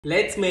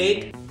Let's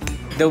make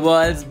the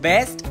world's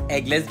best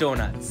eggless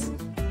donuts.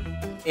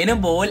 In a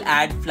bowl,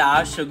 add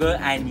flour, sugar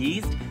and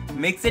yeast.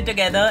 Mix it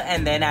together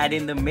and then add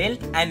in the milk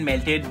and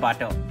melted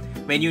butter.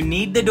 When you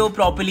knead the dough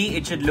properly,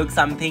 it should look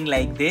something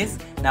like this.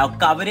 Now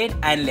cover it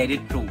and let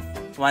it proof.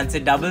 Once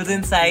it doubles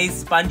in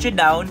size, punch it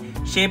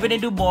down, shape it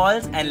into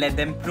balls and let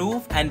them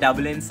proof and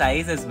double in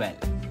size as well.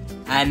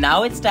 And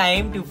now it's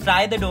time to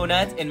fry the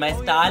donuts in my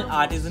Style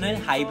Artisan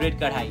Hybrid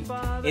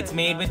Kadhai. It's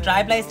made with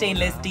tri-ply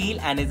stainless steel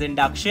and is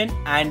induction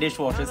and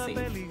dishwasher safe.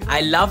 I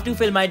love to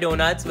fill my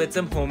donuts with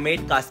some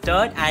homemade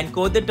custard and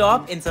coat the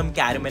top in some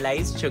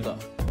caramelized sugar.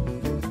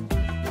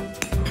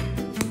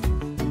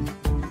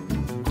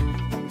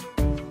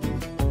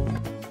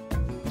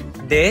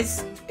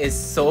 This is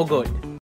so good.